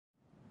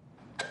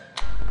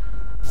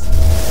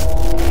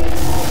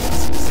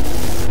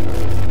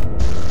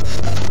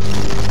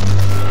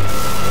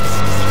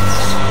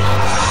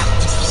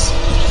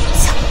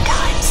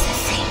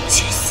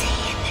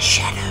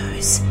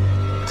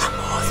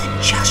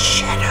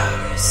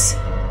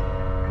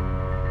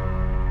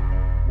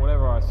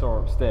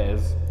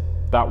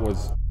that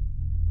was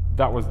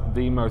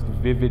the most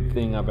vivid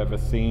thing I've ever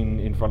seen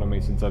in front of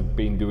me since I've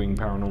been doing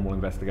paranormal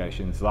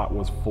investigations. That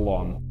was full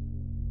on.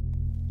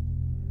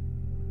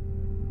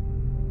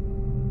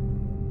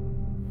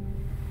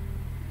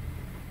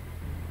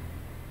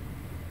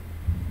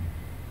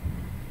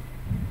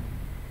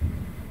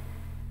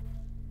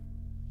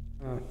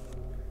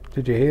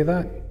 Did you hear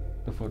that?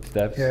 The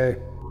footsteps. Yeah.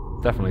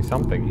 Definitely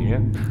something here.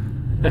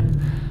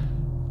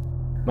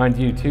 Mind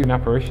you, 2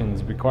 apparitions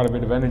would be quite a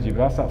bit of energy,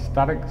 but that's that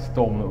static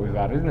storm that we've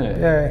had, isn't it?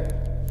 Yeah.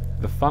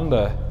 The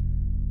thunder.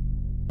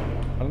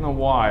 I don't know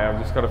why, I've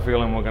just got a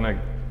feeling we're going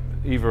to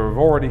either have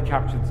already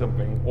captured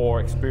something or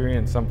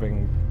experience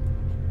something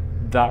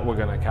that we're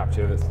going to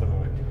capture that's the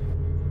moment.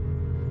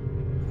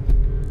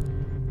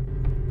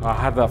 I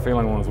had that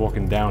feeling when I was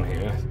walking down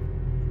here.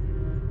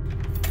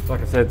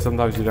 Like I said,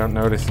 sometimes you don't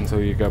notice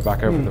until you go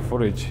back over the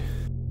footage.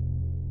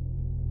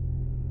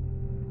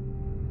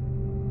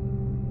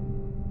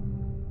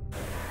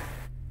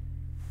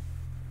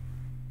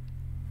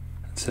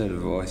 It's heard a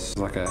voice,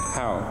 like a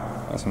howl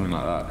or something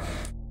like that.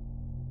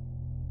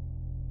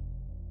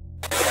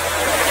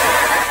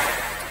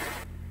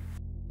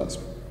 That's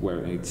where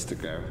it needs to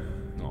go,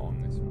 not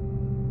on this one.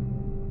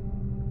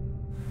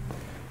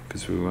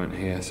 Because we weren't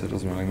here, so it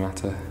doesn't really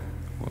matter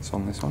what's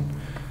on this one.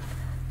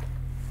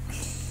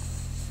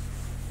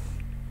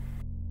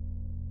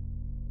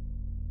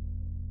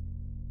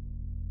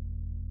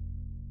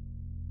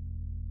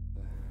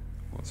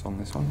 What's on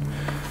this one?